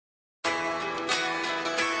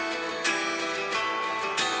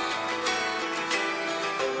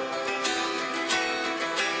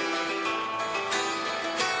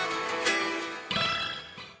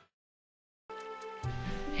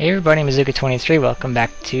Hey everybody, Mizuka23, welcome back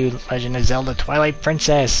to Legend of Zelda Twilight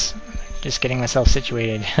Princess. Just getting myself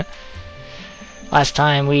situated. Last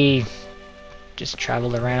time we just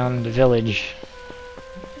traveled around the village,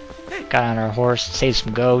 got on our horse, saved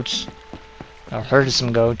some goats, or herded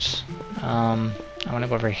some goats. I want to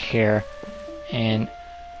go over here, and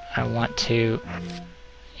I want to,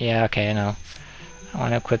 yeah, okay, I know. I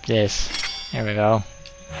want to equip this. There we go.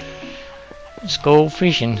 Let's go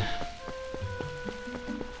fishing.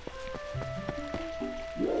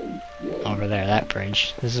 Over there, that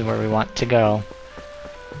bridge. This is where we want to go.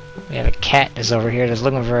 We have a cat that's over here that's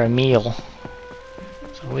looking for a meal,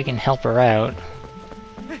 so we can help her out.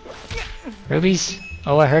 Rubies?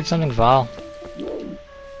 Oh, I heard something fall.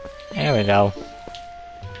 There we go.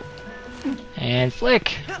 And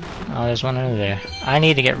flick! Oh, there's one under there. I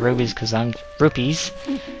need to get rupees because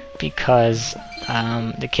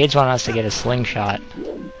the kids want us to get a slingshot.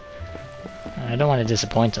 I don't want to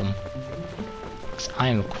disappoint them. I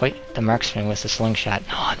am quite the marksman with the slingshot.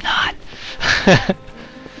 No, I'm not.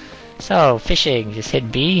 So, fishing. Just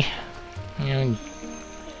hit B. You know,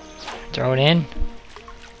 throw it in.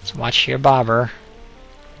 Just watch your bobber.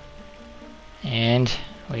 And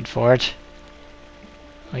wait for it.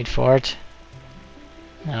 Wait for it.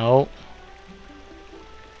 No.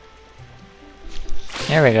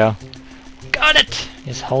 There we go. Got it!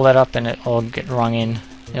 Just hold it up and it'll get rung in.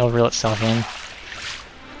 It'll reel itself in.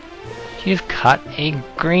 You've caught a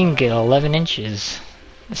green gill, 11 inches.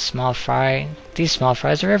 A small fry. These small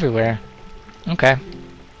fries are everywhere. Okay.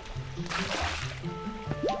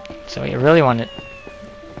 So you really want it.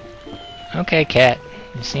 Okay, cat.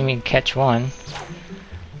 You see me catch one.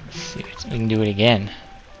 Let's see if we can do it again.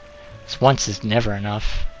 This once is never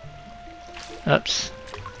enough. Oops.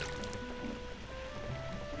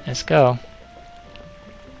 Let's go.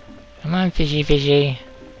 Come on, fishy, fishy.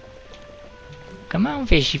 Come on,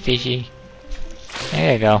 fishy, fishy.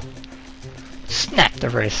 There you go. Snap the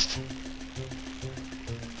wrist.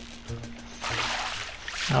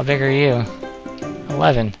 How big are you?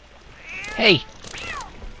 11. Hey!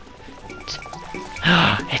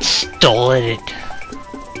 It stole it!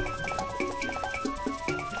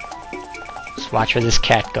 Just watch where this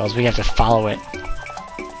cat goes. We have to follow it.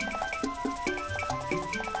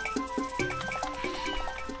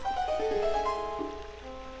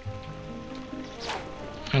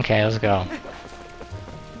 Okay, let's go.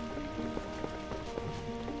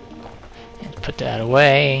 And put that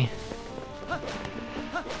away.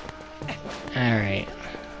 Alright.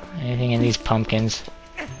 Anything in these pumpkins?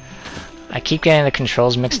 I keep getting the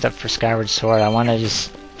controls mixed up for Skyward Sword. I want to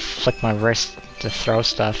just flick my wrist to throw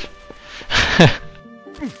stuff.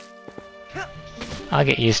 I'll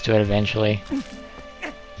get used to it eventually.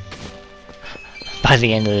 By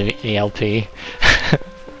the end of the LP.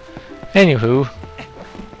 Anywho.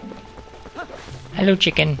 Hello,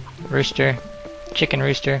 chicken rooster. Chicken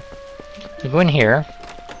rooster. We go in here.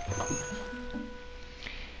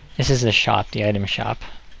 This is the shop, the item shop.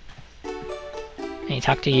 And you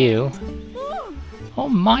talk to you. Oh,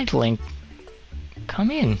 my Link.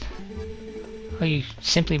 Come in. Oh, you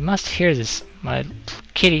simply must hear this. My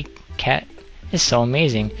kitty cat is so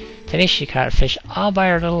amazing. Today she caught a fish all by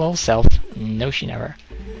her little old self. No, she never.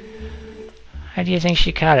 How do you think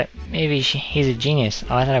she caught it? Maybe he's a genius.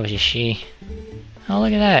 Oh, I thought it was a she. Oh,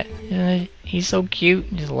 look at that. Isn't it? He's so cute.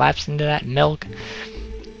 He just laps into that milk.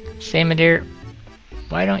 Say, my dear,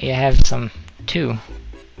 why don't you have some too?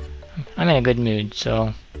 I'm in a good mood,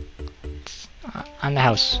 so it's on the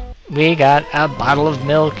house. We got a bottle of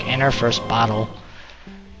milk in our first bottle.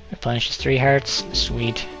 Replenishes 3 hearts.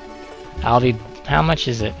 Sweet. I'll be... How much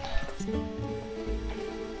is it?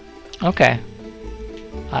 Okay.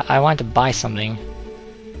 I want to buy something.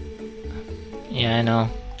 Yeah, I know.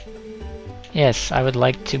 Yes, I would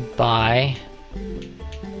like to buy...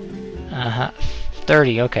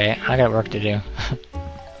 30, okay. I got work to do.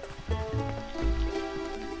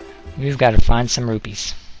 We've got to find some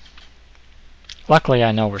rupees. Luckily,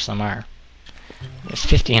 I know where some are. There's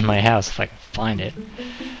 50 in my house if I can find it.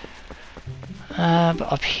 But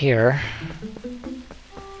up here...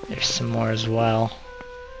 There's some more as well.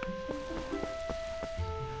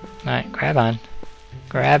 Alright, grab on.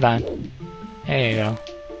 Grab on. There you go.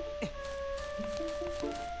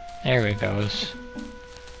 There it goes.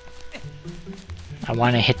 I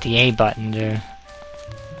want to hit the A button to...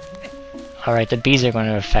 Alright, the bees are going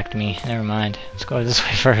to affect me. Never mind. Let's go this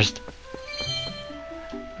way first.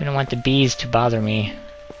 We don't want the bees to bother me.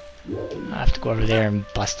 I have to go over there and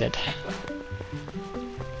bust it.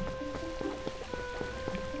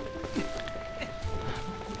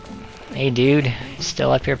 Hey dude,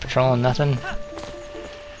 still up here patrolling nothing?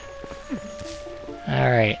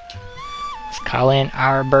 Alright. Let's call in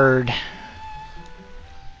our bird.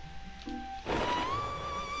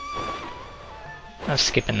 I'm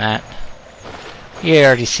skipping that. You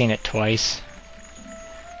already seen it twice.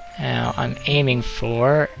 Now I'm aiming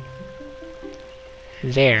for...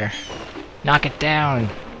 there. Knock it down!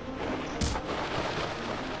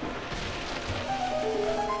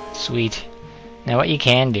 Sweet. Now what you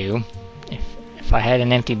can do, if I had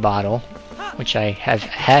an empty bottle, which I have a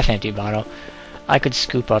half-empty bottle, I could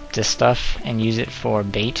scoop up this stuff and use it for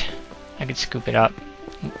bait. I could scoop it up.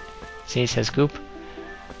 See, it says scoop.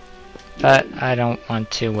 But I don't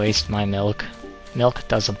want to waste my milk. Milk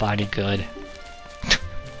does a body good.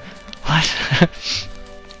 What?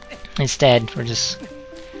 Instead, we're just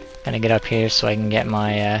gonna get up here so I can get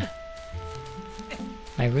my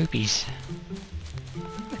my rupees.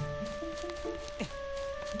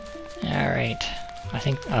 Alright.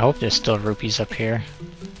 I hope there's still rupees up here.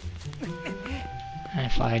 And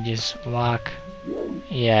if I just walk...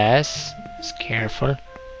 yes. Just careful.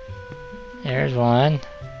 There's one.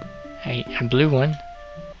 A blue one.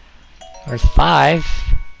 Worth 5.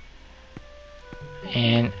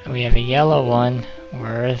 And we have a yellow one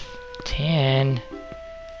worth 10.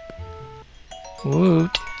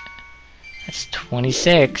 Woot. That's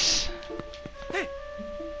 26.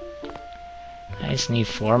 I just need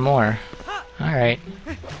 4 more. Alright.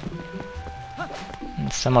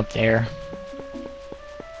 And some up there.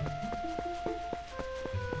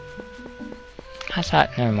 I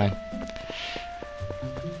thought, never mind.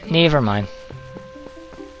 Never mind.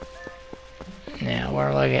 Now, where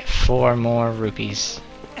will I get 4 more rupees?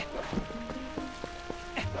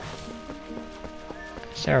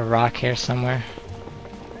 Is there a rock here somewhere?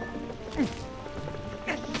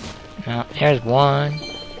 No, here's 1.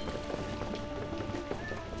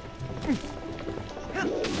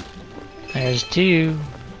 There's 2.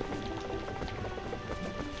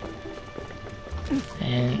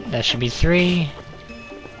 And that should be 3.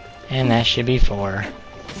 And that should be 4.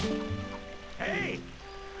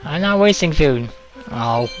 I'm not wasting food.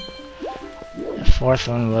 Oh. The 4th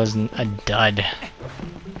one was a dud.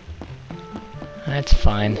 That's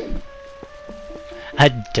fine. A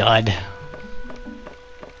dud.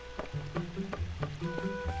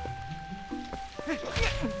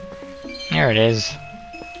 There it is.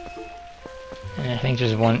 And I think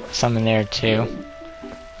there's some in there too.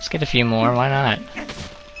 Let's get a few more, why not?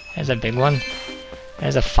 There's a big one.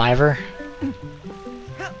 There's a 5er.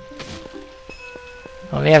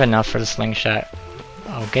 Well, we have enough for the slingshot.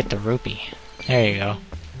 Oh, get the rupee. There you go.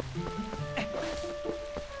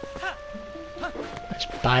 Let's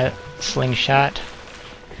buy the slingshot.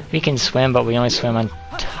 We can swim, but we only swim on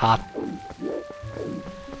top.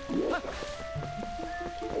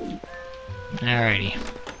 Alrighty.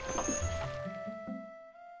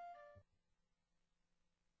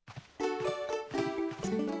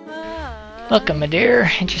 Welcome, my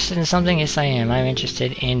dear. Interested in something? Yes, I am. I'm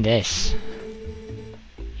interested in this.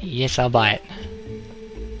 Yes, I'll buy it.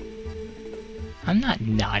 I'm not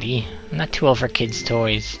naughty. I'm not too old for kids'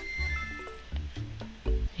 toys.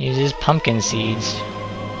 Uses pumpkin seeds.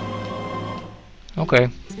 Okay.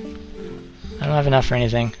 I don't have enough for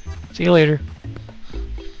anything. See you later.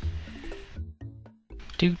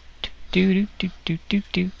 Do do do do do do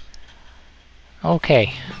do.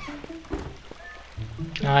 Okay.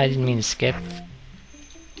 No, I didn't mean to skip.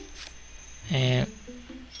 And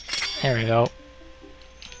there we go.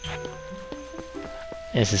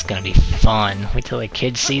 This is gonna be fun. Wait till the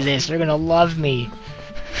kids see this. They're gonna love me.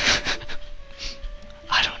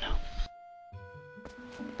 I don't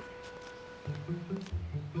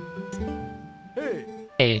know.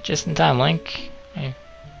 Hey, just in time, Link. I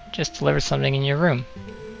just delivered something in your room.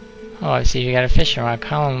 Oh, I see you got a fishing rod.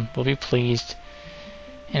 Colin will be pleased.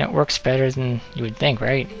 And it works better than you would think,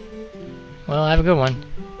 right? Well, have a good one.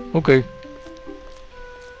 Okay.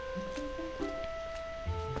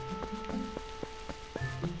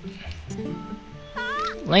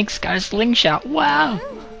 Link's got a slingshot. Wow!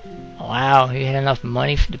 Wow, you had enough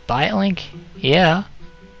money to buy it, Link? Yeah.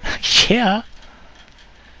 Yeah.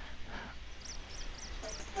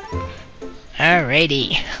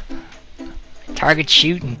 Alrighty. Target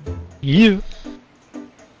shooting. Yeah.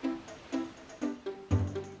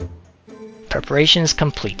 Preparations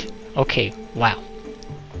complete. Okay, wow.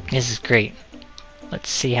 This is great. Let's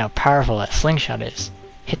see how powerful that slingshot is.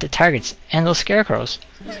 Hit the targets and those scarecrows.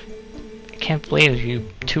 I can't believe you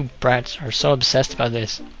two brats are so obsessed about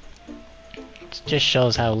this. It just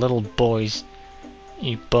shows how little boys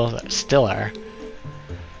you both still are.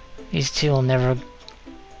 These two will never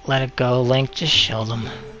let it go. Link, just show them.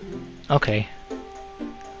 Okay.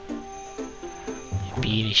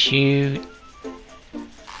 B to shoot.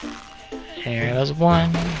 There goes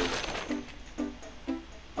one.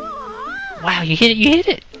 Wow, you hit it, you hit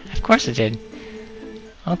it! Of course it did.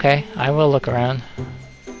 Okay, I will look around.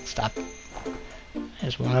 Stop.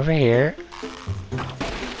 There's one over here.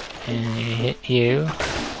 And hit you.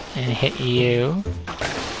 And hit you.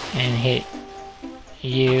 And hit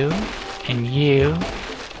you. And you.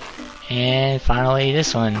 And finally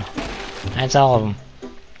this one. That's all of them.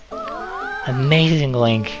 Amazing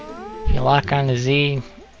Link. If you lock on the Z,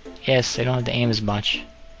 yes, they don't have to aim as much.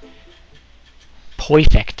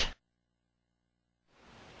 Perfect.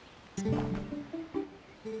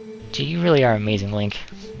 Gee, you really are amazing, Link.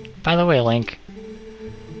 By the way, Link,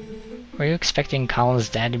 were you expecting Colin's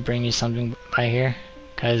dad to bring you something by here?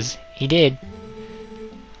 'Cause he did.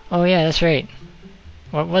 Oh yeah, that's right.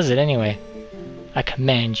 What was it anyway? I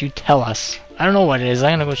command you tell us. I don't know what it is.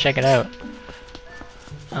 I'm gonna go check it out.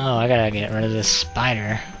 Oh, I gotta get rid of this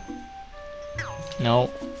spider.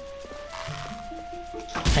 No.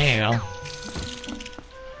 There you go.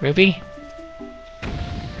 Rupee?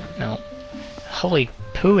 No. Holy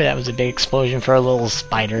poo, that was a big explosion for a little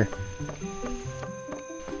spider.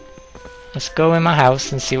 Let's go in my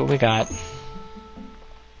house and see what we got.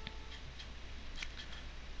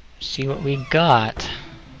 See what we got.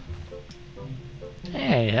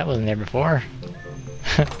 Hey, that wasn't there before.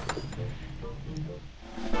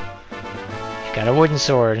 Got a wooden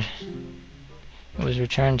sword. It was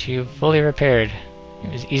returned to you fully repaired.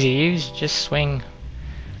 It was easy to use, just swing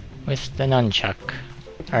with the nunchuck.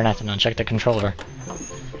 Or not the nunchuck, the controller.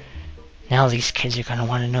 Now these kids are gonna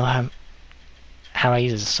want to know how I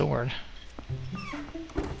use a sword.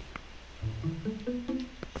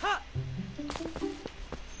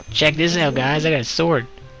 Check this out, guys, I got a sword.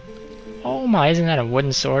 Oh my, isn't that a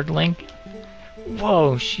wooden sword, Link?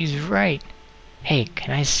 Whoa, she's right. Hey,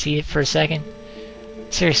 can I see it for a second?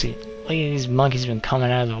 Seriously, look at these monkeys been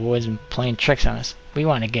coming out of the woods and playing tricks on us. We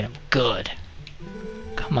want to get them good.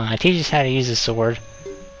 Come on, teach us how to use a sword.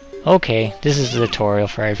 Okay, this is a tutorial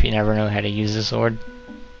for if you never know how to use a sword.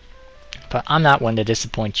 But I'm not one to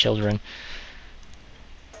disappoint children.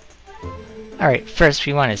 Alright, first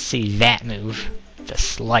we want to see that move. The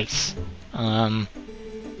slice. You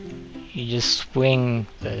just swing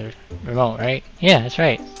the remote, right? Yeah, that's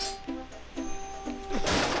right.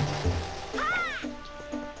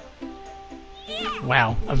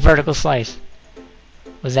 Wow, a vertical slice.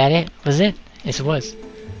 Was that it? Was it? Yes, it was.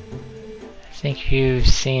 I think you've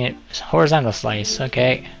seen it. It's a horizontal slice,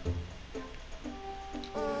 okay.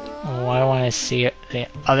 Oh, I want to see the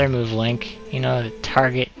other move, Link. You know, the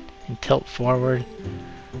target and tilt forward.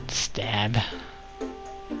 Stab.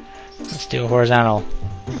 Let's do a horizontal.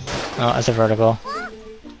 Oh, that's a vertical.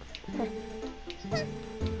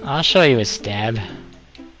 I'll show you a stab.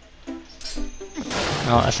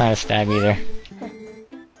 Oh, that's not a stab either.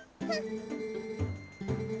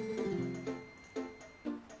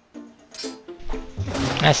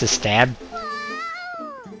 That's a stab.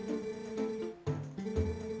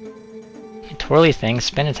 A twirly thing,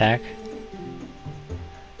 spin attack.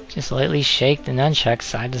 Just lightly shake the nunchuck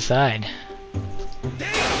side to side.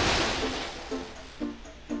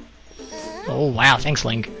 Oh wow, thanks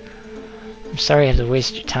Link. I'm sorry I have to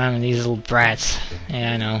waste your time on these little brats.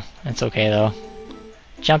 Yeah, I know. That's okay though.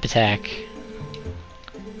 Jump attack.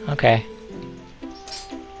 Okay.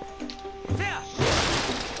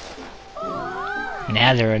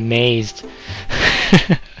 Now they're amazed.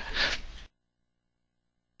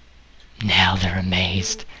 Now they're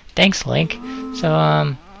amazed. Thanks, Link. So,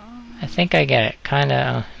 I think I get it.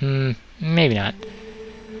 Kinda, maybe not.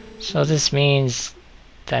 So this means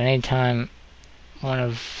that anytime one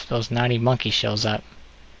of those naughty monkeys shows up...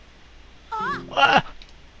 Ah!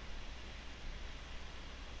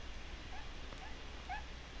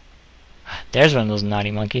 There's one of those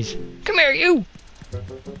naughty monkeys. Come here, you!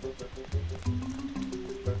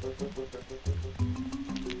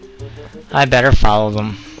 I better follow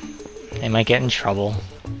them. They might get in trouble.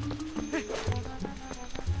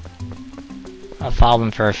 I'll follow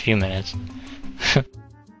them for a few minutes.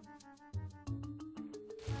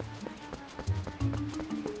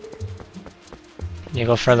 You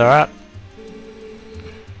go further up?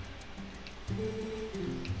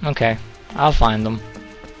 Okay, I'll find them.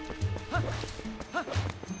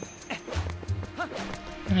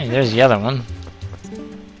 Hey, there's the other one.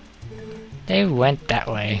 They went that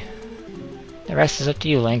way. The rest is up to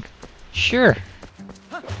you, Link. Sure.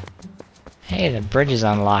 Hey, the bridge is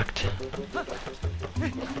unlocked.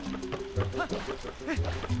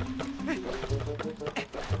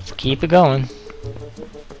 Let's keep it going.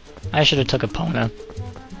 I should have took Epona.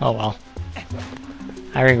 Oh well.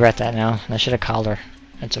 I regret that now. I should have called her.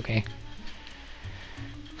 That's okay.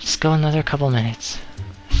 Let's go another couple minutes.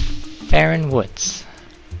 Farron Woods.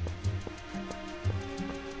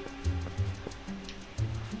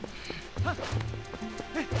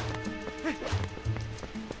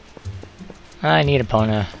 I need a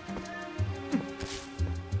Epona.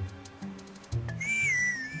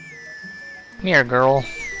 Come here, girl.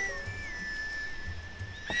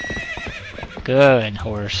 Good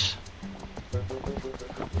horse.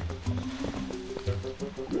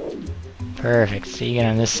 Perfect. So you get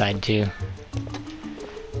on this side too.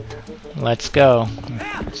 Let's go.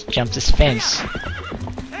 Let's jump this fence.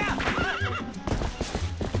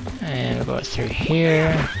 And we'll go through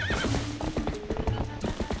here.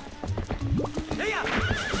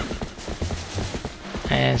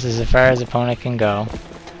 And this is as far as the opponent can go.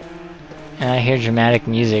 And I hear dramatic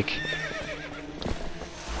music.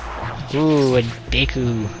 Ooh, a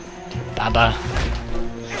Deku Baba.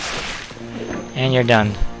 And you're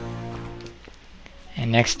done.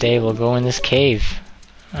 And next day we'll go in this cave.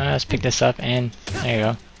 Let's pick this up and there you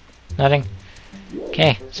go. Nothing.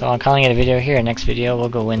 Okay, so I'm calling it a video here. Next video we'll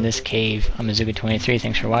go in this cave. I'm Azuka23.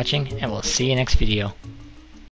 Thanks for watching, and we'll see you next video.